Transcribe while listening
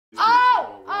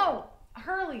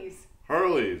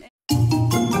girlies.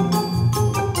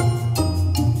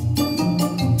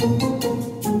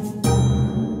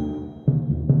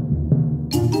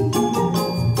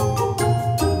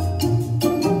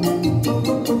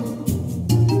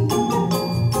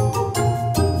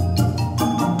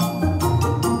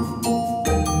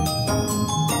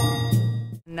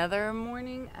 Another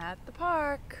morning at the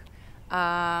park.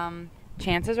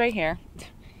 Chance is right here,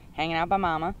 hanging out by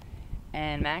Mama,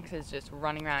 and Max is just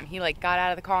running around. He like got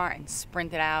out of the car and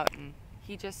sprinted out, and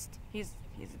he's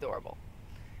adorable.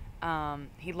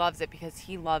 He loves it because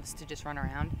he loves to just run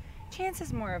around. Chance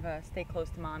is more of a stay close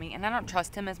to mommy, and I don't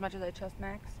trust him as much as I trust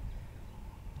Max,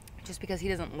 just because he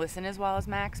doesn't listen as well as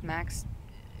Max. Max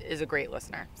is a great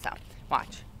listener. So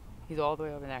watch, he's all the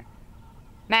way over there.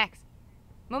 Max,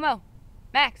 Momo.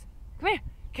 Max, come here.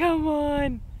 Come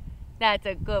on. That's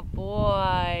a good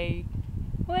boy.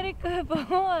 What a good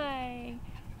boy.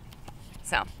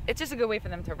 So, it's just a good way for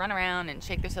them to run around and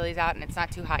shake their sillies out, and it's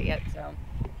not too hot yet, so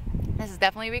this is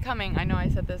definitely becoming, I know I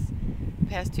said this the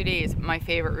past 2 days, my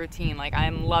favorite routine. Like,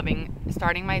 I'm loving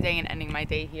starting my day and ending my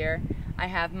day here. I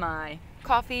have my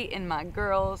coffee in my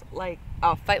girls, like,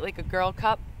 Fight Like a Girl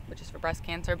cup, which is for breast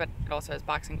cancer, but it also has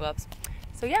boxing gloves.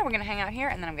 So yeah, we're gonna hang out here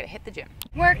and then I'm gonna hit the gym.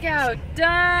 Workout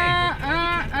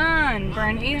done.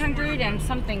 Burn 800 and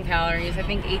something calories. I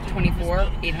think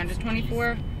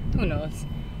 824, who knows.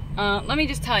 Let me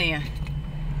just tell you,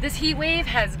 this heat wave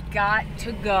has got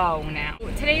to go now.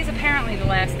 Today is apparently the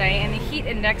last day and the heat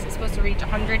index is supposed to reach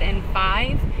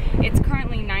 105. It's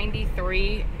currently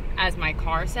 93 as my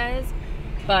car says,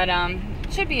 but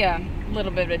it should be a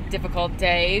little bit of a difficult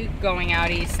day going out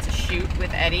east to shoot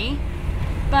with Eddie.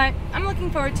 But I'm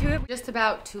looking forward to it. Just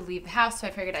about to leave the house, so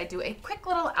I figured I'd do a quick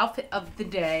little outfit of the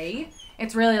day.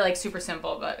 It's really like super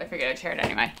simple, but I figured I'd share it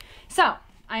anyway. So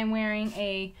I'm wearing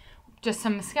just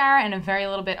some mascara and a very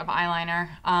little bit of eyeliner.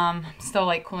 Still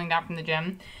like cooling down from the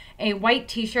gym. A white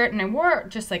t-shirt, and I wore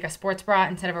just like a sports bra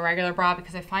instead of a regular bra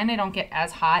because I find I don't get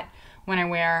as hot when I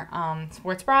wear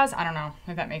sports bras. I don't know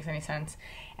if that makes any sense.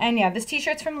 And yeah, this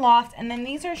t-shirt's from Loft, and then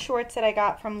these are shorts that I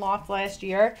got from Loft last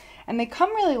year, and they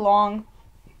come really long,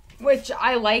 which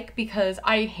I like because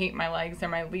I hate my legs. They're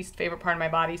my least favorite part of my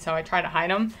body, so I try to hide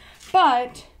them.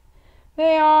 But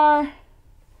they are,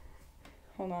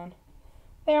 hold on,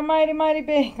 they are mighty, mighty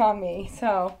big on me.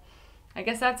 So I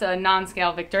guess that's a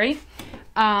non-scale victory.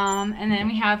 And then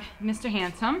we have Mr.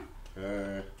 Handsome.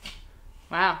 Hey.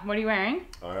 Wow, what are you wearing?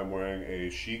 I am wearing a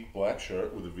chic black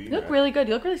shirt with a V-neck. You look really good.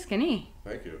 You look really skinny.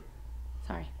 Thank you.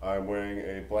 Sorry. I'm wearing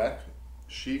a black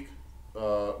chic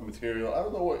material. I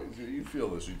don't know what you feel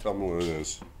this. You tell me what it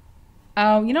is.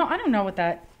 Oh, you know, I don't know what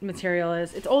that material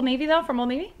is. It's Old Navy though, from Old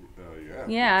Navy? Yeah.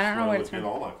 Yeah, I don't know what it's from.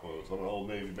 All my clothes. I'm an Old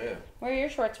Navy man. Where are your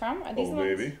shorts from? Are these Old the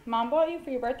ones Navy. Mom bought you for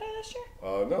your birthday last year?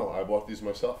 No, I bought these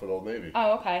myself at Old Navy.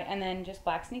 Oh, okay. And then just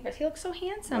black sneakers. He looks so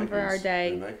handsome for our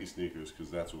day. They're Nike sneakers because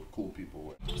that's what cool people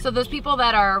wear. So those people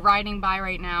that are riding by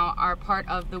right now are part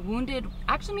of the Wounded.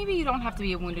 Actually, maybe you don't have to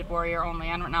be a Wounded Warrior only.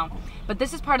 I don't know. But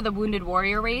this is part of the Wounded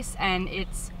Warrior race, and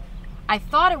it's. I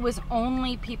thought it was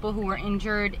only people who were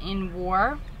injured in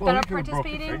war that are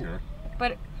participating.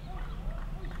 But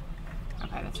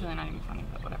okay, that's really not even funny,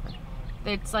 but whatever.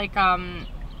 It's like,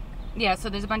 yeah, so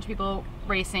there's a bunch of people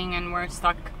racing and we're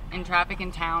stuck in traffic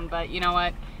in town, but you know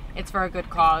what? It's for a good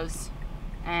cause.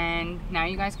 And now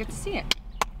you guys get to see it.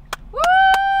 Woo!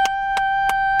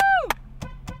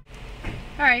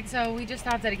 Alright, so we just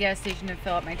stopped at a gas station to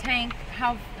fill up my tank.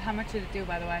 How much did it do,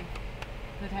 by the way?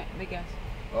 The gas?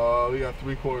 We got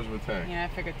 3/4 of a tank. Yeah,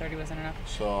 I figured 30 wasn't enough.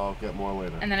 So I'll get more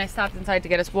later. And then I stopped inside to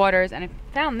get us waters, and I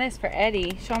found this for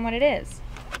Eddie. Show him what it is.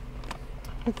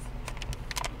 It's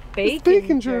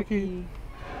bacon jerky.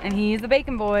 And he's the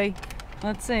bacon boy.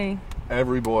 Let's see.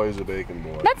 Every boy is a bacon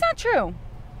boy. That's not true.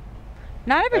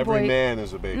 Not every boy. Every man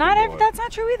is a bacon boy. That's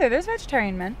not true either. There's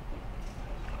vegetarian men.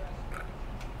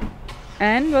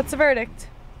 And what's the verdict?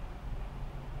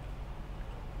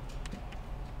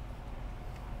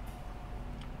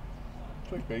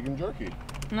 It's like bacon jerky.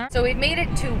 So we've made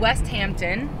it to West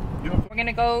Hampton. Yep. We're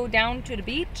gonna go down to the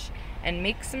beach and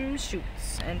make some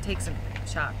shoots and take some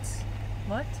shots.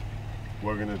 What?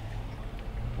 We're gonna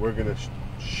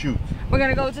shoot. We're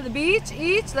gonna go to the beach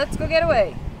each. Let's go get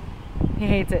away. He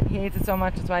hates it. He hates it so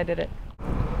much. That's why I did it.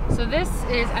 So this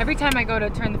is, every time I go to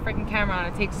turn the freaking camera on,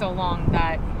 it takes so long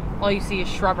that all you see is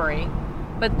shrubbery.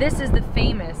 But this is the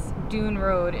famous Dune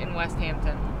Road in West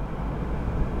Hampton.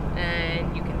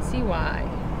 And you can see why.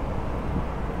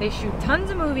 They shoot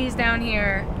tons of movies down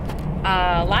here.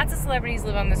 Lots of celebrities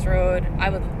live on this road.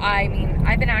 I mean,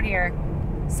 I've been out here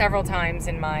several times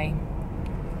in my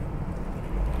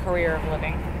career of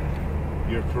living.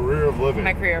 Your career of living.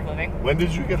 My career of living. When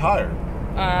did you get hired?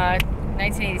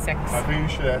 1986. I think you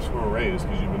should ask for a raise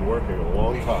because you've been working a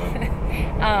long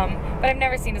time. But I've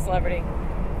never seen a celebrity.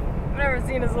 I've never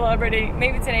seen a celebrity.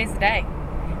 Maybe today's the day.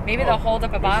 Maybe they'll hold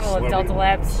up a bottle of Delta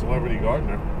Labs Celebrity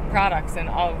Gardener products and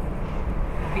I'll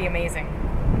be amazing.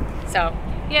 So,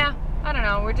 yeah, I don't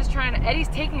know. We're just trying to... Eddie's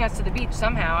taking us to the beach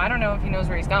somehow. I don't know if he knows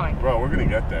where he's going. Bro, we're going to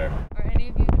get there. Are any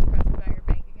of you depressed about your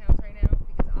bank accounts right now?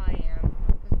 Because I am.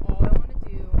 Because all I want to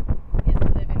do is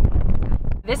live in one of these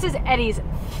houses. This is Eddie's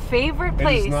favorite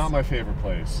place. It is not my favorite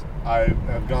place. I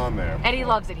have gone there. Eddie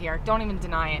loves it here. Don't even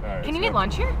deny it. Right, Can you get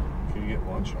lunch here? Can you get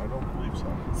lunch? I don't believe so.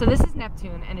 So this is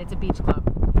Neptune, and it's a beach club.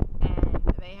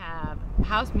 And they have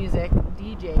house music,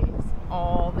 DJs,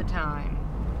 all the time.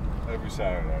 Every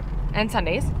Saturday. And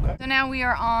Sundays. So now we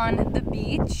are on the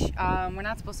beach. We're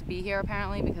not supposed to be here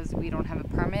apparently because we don't have a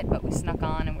permit, but we snuck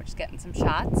on and we're just getting some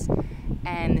shots.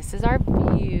 And this is our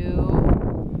view.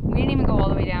 We didn't even go all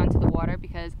the way down to the water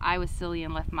because I was silly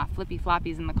and left my flippy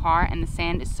floppies in the car, and the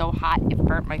sand is so hot it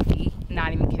burnt my feet.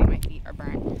 Not even kidding, my feet are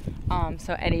burnt.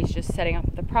 So Eddie's just setting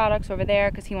up the products over there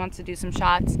because he wants to do some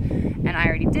shots, and I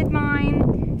already did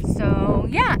mine. So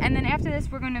yeah, and then after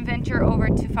this we're going to venture over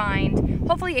to find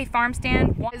hopefully a farm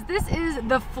stand. This is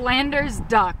the Flanders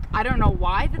duck. I don't know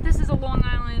why that this is a Long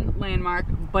Island landmark,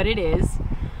 but it is.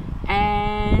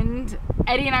 And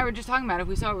Eddie and I were just talking about it. If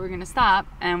we saw it, we were going to stop,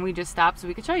 and we just stopped so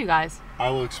we could show you guys. I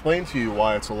will explain to you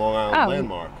why it's a Long Island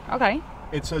landmark. Okay.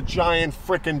 It's a giant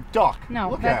frickin' duck.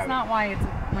 No, that's not why it's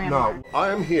a landmark. No, I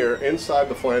am here inside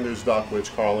the Flanders duck,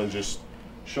 which Carlin just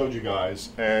showed you guys.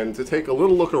 And to take a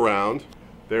little look around,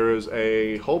 there is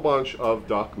a whole bunch of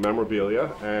duck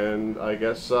memorabilia and I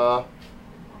guess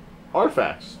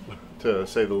artifacts, to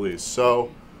say the least.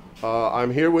 So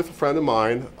I'm here with a friend of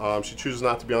mine. She chooses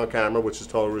not to be on camera, which is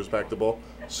totally respectable.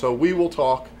 So we will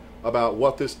talk about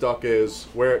what this duck is,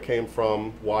 where it came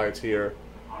from, why it's here.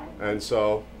 And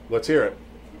so let's hear it.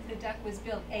 The duck was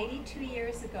built 82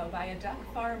 years ago by a duck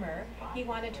farmer. He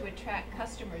wanted to attract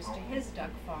customers to his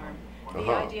duck farm. The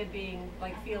idea being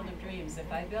like Field of Dreams. If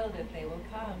I build it, they will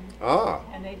come.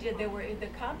 And they did. The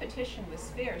competition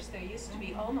was fierce. There used to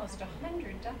be almost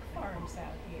 100 duck farms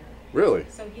out here. Really?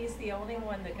 So he's the only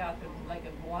one that got like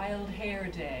a wild hair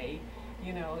day.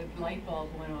 You know, a light bulb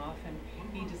went off, and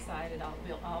he decided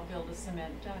I'll build a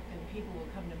cement duck, and people will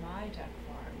come to my duck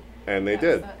farm. And they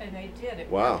did. And they did. It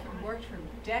wow. worked for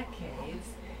decades.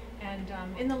 And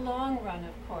in the long run,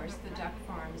 of course, the duck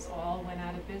farms all went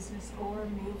out of business or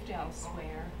moved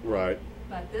elsewhere. Right.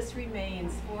 But this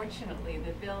remains, fortunately,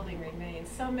 the building remains.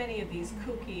 So many of these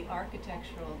kooky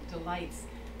architectural delights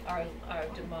are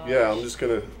demolished. Yeah, I'm just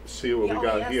going to see what we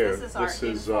got here. This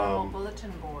is our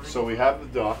bulletin board. So we have the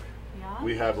duck. Yeah.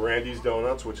 We have Randy's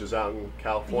Donuts, which is out in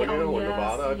California or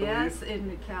Nevada, I believe. Yes,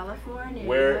 in California.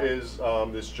 Where is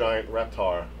this giant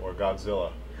reptar or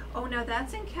Godzilla? Oh no,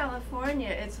 that's in California.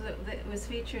 It was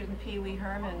featured in Pee Wee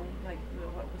Herman. Like,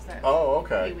 what was that? Oh,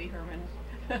 okay. Pee Wee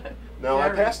Herman. Now I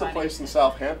passed a place in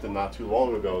Southampton not too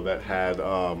long ago that had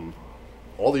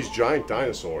all these giant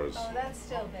dinosaurs. Oh, that's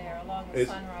still there along the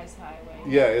Sunrise Highway.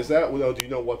 Yeah, is that? Well, do you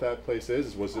know what that place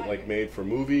is? Was it like made for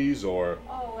movies or?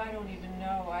 Oh, I don't even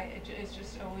know. It's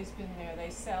just always been there. They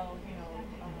sell, you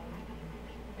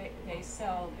know, they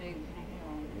sell big, you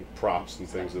know, props and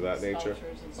things of that nature.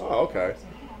 Oh, okay.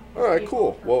 All right,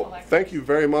 cool. Well, thank you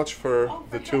very much for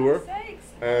the tour.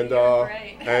 And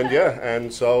and yeah,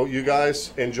 and so you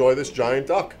guys enjoy this giant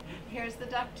duck. Here's the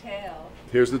duck tail.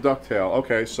 Here's the duck tail.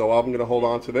 Okay, so I'm gonna hold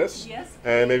on to this. Yes.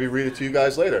 And maybe read it to you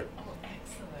guys later. Oh,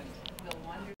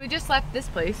 excellent. We just left this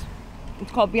place.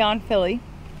 It's called Beyond Philly,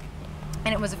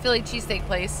 and it was a Philly cheesesteak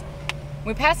place.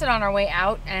 We passed it on our way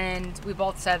out, and we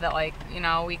both said that, like, you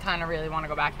know, we kind of really want to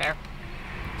go back there.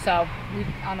 So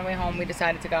on the way home, we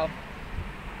decided to go.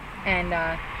 And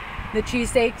the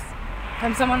cheesesteaks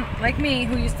from someone like me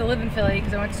who used to live in Philly,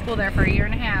 because I went to school there for 1.5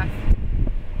 years,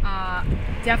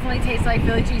 definitely taste like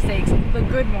Philly cheesesteaks, the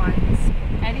good ones.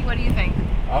 Eddie, what do you think?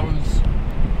 I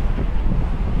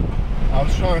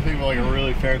was trying to think of like a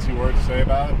really fancy word to say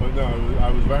about it, but no,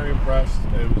 I was very impressed.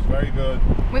 It was very good.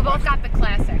 We both got the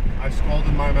classic. I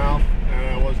scalded my mouth,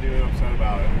 and I wasn't even upset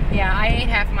about it. Yeah, I ate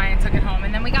half of mine and took it home.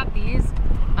 And then we got these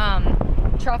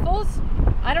truffles.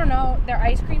 I don't know, they're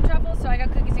ice cream truffles, so I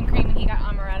got cookies and cream and he got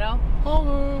amaretto.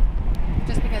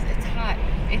 Just because it's hot.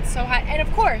 It's so hot. And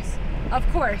of course,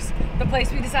 the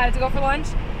place we decided to go for lunch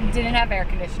didn't have air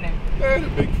conditioning. I'm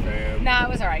a big fan. Nah, it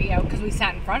was alright, yeah, because we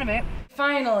sat in front of it.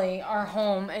 Finally, our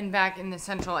home and back in the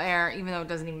central air, even though it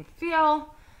doesn't even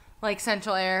feel like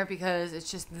central air because it's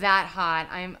just that hot.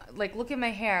 I'm like, look at my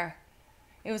hair.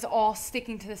 It was all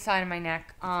sticking to the side of my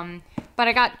neck. But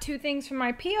I got 2 things from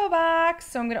my P.O.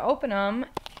 box, so I'm gonna open them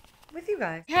with you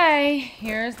guys. Okay,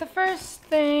 here's the first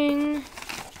thing.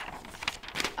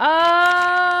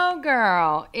 Oh,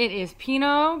 girl, it is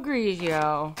Pinot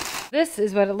Grigio. This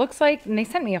is what it looks like, and they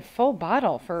sent me a full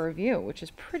bottle for review, which is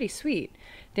pretty sweet.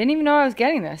 Didn't even know I was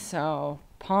getting this, so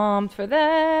pumped for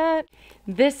that.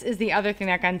 This is the other thing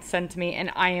that got sent to me,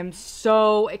 and I am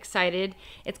so excited.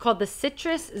 It's called the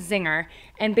Citrus Zinger,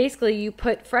 and basically you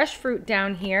put fresh fruit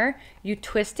down here, you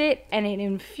twist it, and it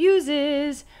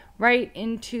infuses right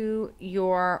into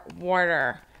your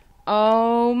water.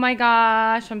 Oh my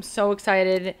gosh, I'm so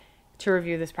excited to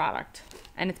review this product.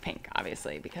 And it's pink,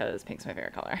 obviously, because pink's my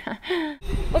favorite color.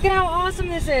 Look at how awesome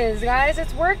this is, guys.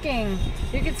 It's working.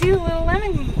 You can see the little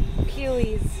lemon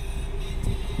peelies.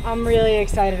 I'm really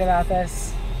excited about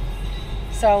this.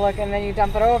 So look, and then you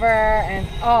dump it over, and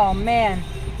oh man,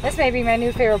 this may be my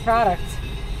new favorite product,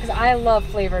 because I love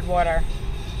flavored water.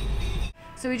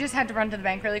 So we just had to run to the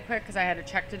bank really quick because I had a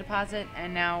check to deposit,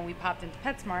 and now we popped into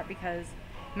PetSmart because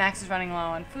Max is running low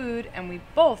on food, and we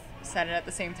both said it at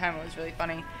the same time. It was really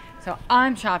funny. So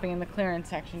I'm shopping in the clearance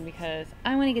section because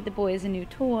I want to get the boys a new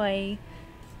toy,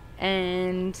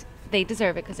 and they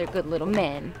deserve it because they're good little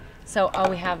men. So, oh,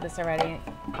 we have this already.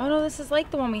 Oh no, this is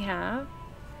like the one we have.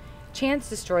 Chance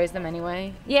destroys them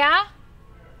anyway. Yeah?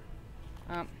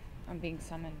 I'm being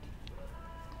summoned.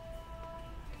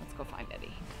 Let's go find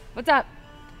Eddie. What's up?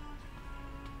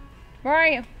 Where are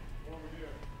you?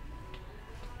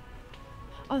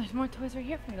 Oh, there's more toys right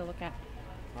here for me to look at.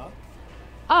 Huh?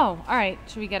 Oh, all right.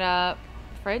 Should we get a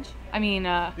fridge? I mean,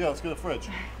 yeah, let's get a fridge.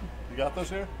 You got those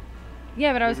here?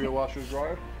 Yeah, but I was. Maybe a washer and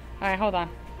dryer? All right, hold on.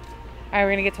 All right,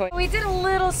 we're gonna get toys. We did a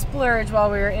little splurge while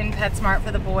we were in PetSmart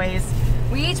for the boys.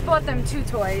 We each bought them 2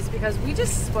 toys because we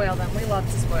just spoil them. We love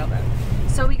to spoil them.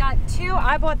 So we got 2.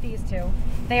 I bought these 2.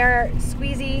 They are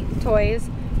squeezy toys,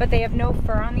 but they have no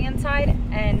fur on the inside.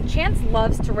 And Chance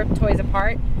loves to rip toys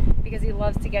apart because he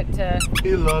loves to get to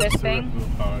this thing.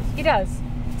 He does.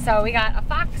 So we got a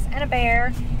fox and a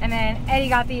bear, and then Eddie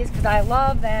got these because I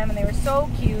love them, and they were so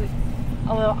cute.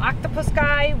 A little octopus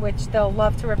guy, which they'll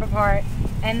love to rip apart,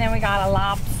 and then we got a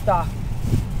lobster.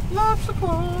 Lobster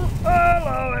claw.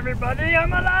 Hello, everybody.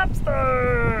 I'm a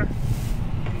lobster.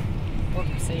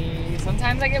 Whoopsie.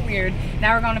 Sometimes I get weird.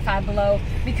 Now we're going to Five Below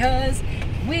because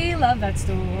we love that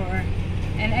store.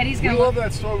 And Eddie's gonna. We love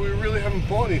that store. We really haven't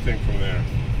bought anything from there.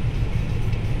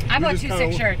 I bought 2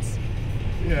 sick shirts.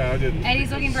 Yeah, I didn't.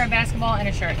 Eddie's looking for a basketball and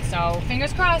a shirt, so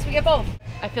fingers crossed we get both.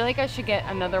 I feel like I should get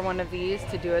another one of these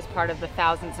to do as part of the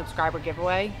 1,000 subscriber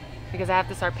giveaway, because I have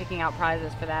to start picking out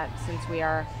prizes for that since we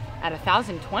are at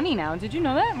 1,020 now. Did you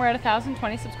know that? We're at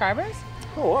 1,020 subscribers?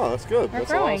 Oh wow, that's good. We're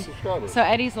that's growing. A lot of subscribers. So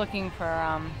Eddie's looking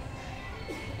for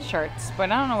shirts,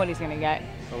 but I don't know what he's gonna get.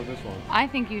 How about this one? I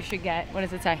think you should get, what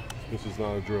does it say? This is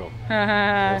not a drill. It's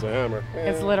a hammer.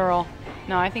 It's literal.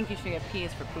 No, I think you should get P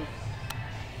is for poop.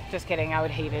 Just kidding, I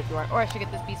would hate it if you are. Or I should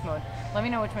get this beast mode. Let me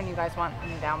know which one you guys want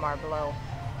in the down bar below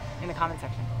in the comment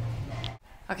section.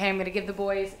 Okay, I'm gonna give the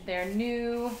boys their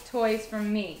new toys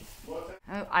from me.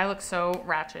 Oh, I look so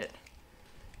ratchet.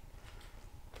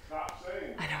 Stop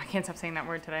saying. I know, I can't stop saying that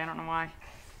word today, I don't know why.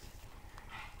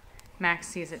 Max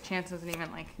sees it. Chance isn't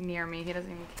even like near me. He doesn't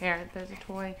even care if there's a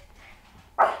toy.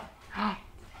 Ow,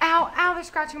 ow, they're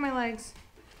scratching my legs.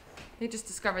 They just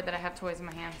discovered that I have toys in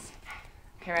my hands.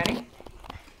 Okay, ready?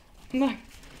 Look.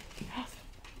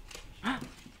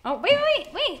 Oh,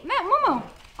 wait, Matt, Momo.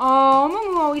 Oh,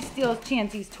 Momo always steals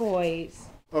Chancy's toys.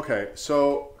 Okay,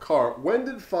 so, Car, when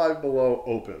did Five Below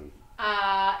open?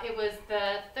 It was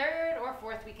the 3rd or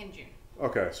 4th week in June.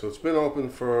 Okay, so it's been open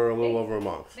for a little over a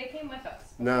month. They came with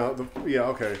us. Now, yeah,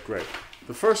 okay, great.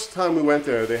 The first time we went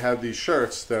there, they had these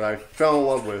shirts that I fell in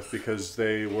love with because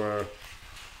they were,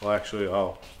 well, actually,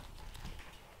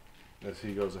 as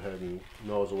he goes ahead and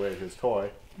gnaws away at his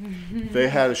toy, they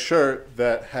had a shirt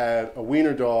that had a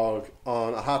wiener dog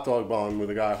on a hot dog bun with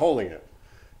a guy holding it.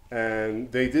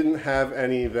 And they didn't have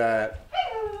any that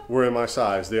were in my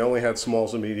size. They only had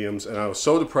smalls and mediums, and I was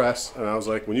so depressed, and I was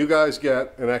like, when you guys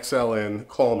get an XL in,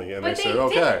 call me. And but they said,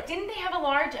 okay. Didn't they have a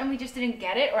large and we just didn't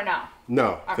get it, or no?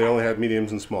 No, okay. They only had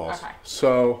mediums and smalls. Okay.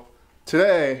 So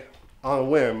today, on a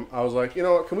whim, I was like, you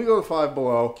know what, can we go to Five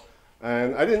Below?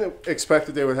 And I didn't expect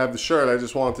that they would have the shirt. I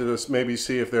just wanted to maybe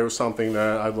see if there was something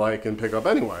that I'd like and pick up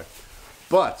anyway.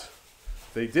 But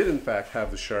they did, in fact,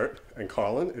 have the shirt. And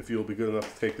Carlin, if you'll be good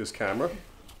enough to take this camera,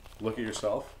 look at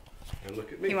yourself and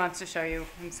look at me. He wants to show you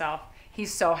himself.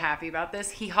 He's so happy about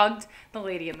this. He hugged the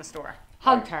lady in the store.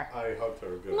 Hugged her. I hugged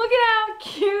her good. Look at how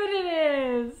cute it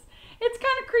is. It's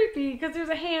kind of creepy because there's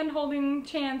a hand holding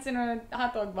Chance in a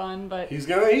hot dog bun, but he's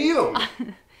gonna eat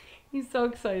him. He's so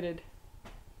excited.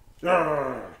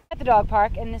 At the dog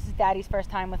park, and this is Daddy's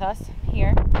first time with us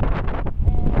here. And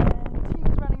he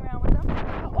was running around with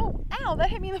them. Oh, ow, that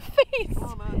hit me in the face.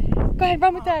 Oh, man. Go ahead,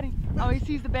 run with Daddy. Oh, he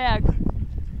sees the bag.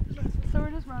 So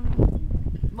we're just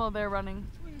running. Well, they're running.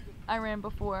 I ran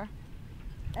before.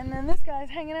 And then this guy's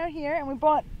hanging out here, and we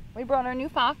brought our new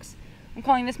fox. I'm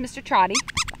calling this Mr. Trotty.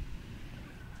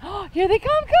 Oh, here they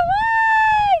come, come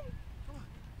on!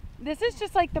 This is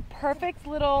just like the perfect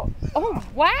little, oh,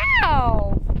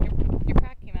 wow! Your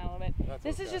crack came out a little bit.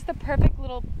 This is just the perfect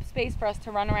little space for us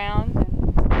to run around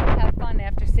and have fun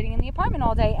after sitting in the apartment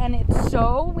all day, and it's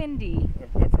so windy.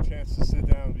 Have a chance to sit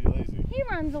down and be lazy. He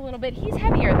runs a little bit. He's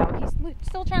heavier though. He's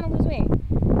still trying to lose weight.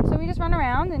 So we just run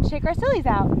around and shake our sillies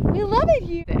out. We love it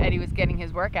here. Eddie was getting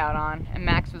his workout on, and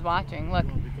Max was watching. Look,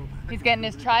 he's getting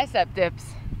his tricep dips.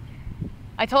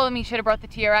 I told him he should have brought the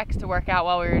TRX to work out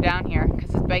while we were down here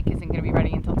because his bike isn't going to be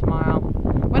ready until tomorrow.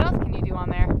 What else can you do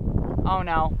on there? Oh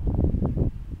no.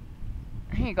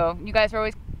 Here you go. You guys are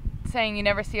always saying you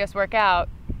never see us work out,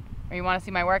 or you want to see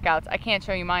my workouts. I can't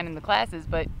show you mine in the classes,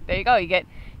 but there you go. You get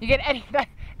Eddie.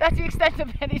 That's the extent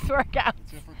of Eddie's workouts.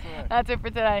 That's it for today. That's it for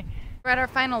today. We're at our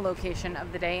final location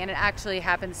of the day, and it actually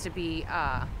happens to be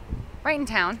right in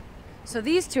town. So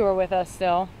these two are with us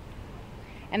still,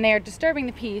 and they are disturbing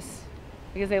the peace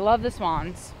because they love the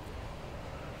swans.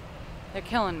 They're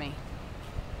killing me.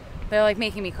 They're like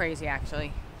making me crazy,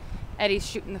 actually. Eddie's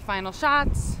shooting the final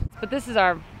shots, but this is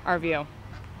our view.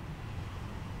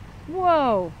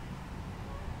 Whoa.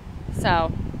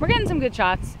 So we're getting some good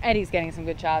shots. Eddie's getting some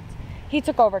good shots. He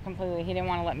took over completely. He didn't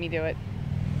want to let me do it.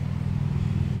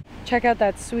 Check out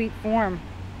that sweet form.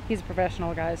 He's a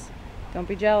professional, guys. Don't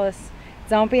be jealous.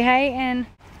 Don't be hating.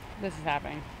 This is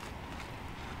happening.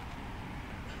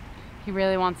 He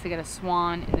really wants to get a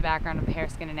swan in the background of the hair,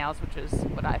 skin, and nails, which is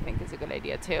what I think is a good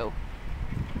idea too.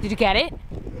 Did you get it?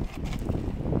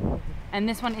 And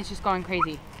this one is just going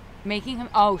crazy. Making him,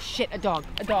 oh shit, a dog.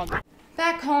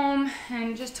 Back home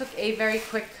and just took a very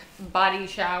quick body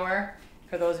shower.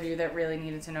 For those of you that really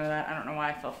needed to know that. I don't know why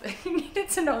I felt that you needed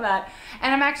to know that.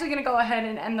 And I'm actually gonna go ahead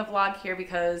and end the vlog here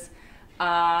because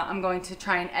I'm going to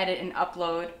try and edit and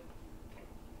upload.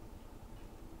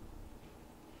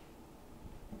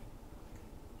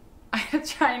 I'm gonna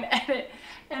try and edit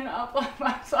and upload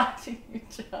my watching you,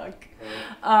 Chuck.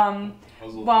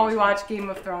 While we watch Game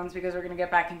of Thrones, because we're gonna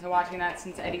get back into watching that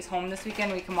since Eddie's home this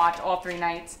weekend. We can watch all 3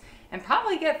 nights and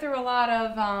probably get through a lot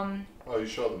of oh, you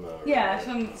showed them that already. Yeah, I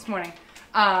showed them this morning.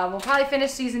 We'll probably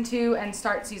finish season 2 and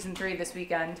start season 3 this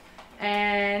weekend.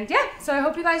 And yeah, so I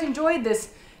hope you guys enjoyed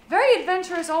this very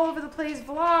adventurous all over the place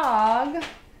vlog.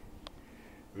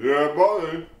 Yeah,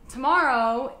 buddy.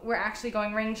 Tomorrow we're actually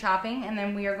going ring shopping, and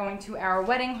then we are going to our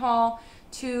wedding hall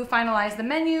to finalize the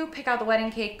menu, pick out the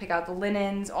wedding cake, pick out the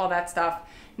linens, all that stuff.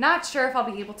 Not sure if I'll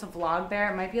be able to vlog there.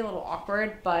 It might be a little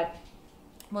awkward, but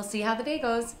we'll see how the day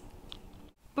goes.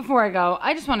 Before I go,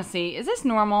 I just want to see, is this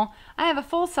normal? I have a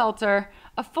full seltzer,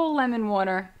 a full lemon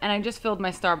water, and I just filled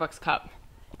my Starbucks cup.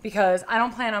 Because I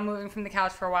don't plan on moving from the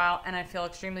couch for a while, and I feel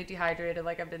extremely dehydrated,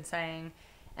 like I've been saying.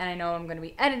 And I know I'm going to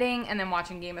be editing and then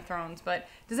watching Game of Thrones. But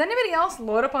does anybody else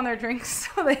load up on their drinks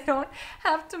so they don't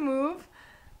have to move?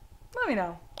 Let me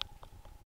know.